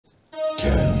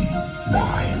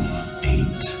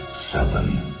7,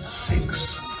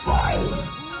 6, 5,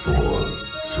 4,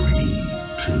 3,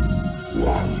 2,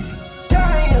 1.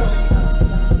 Damn!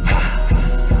 Ha!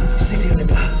 60 on the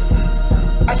block.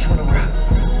 I just wanna rock.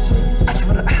 I just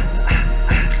wanna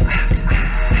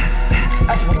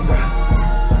I just wanna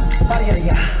rock. Body of the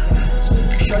ya.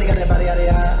 Shorty got that body of the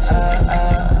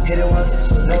ya. Hit it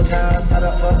once, no time. Side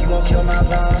up, fuck, you gon' kill my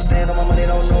vibe. Stand on my money,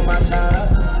 don't know my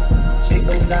size. Pick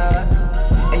them sides,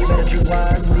 and you better choose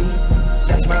wisely.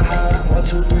 That's my high. 1,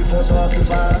 2, 3, 4, 5,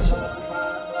 5.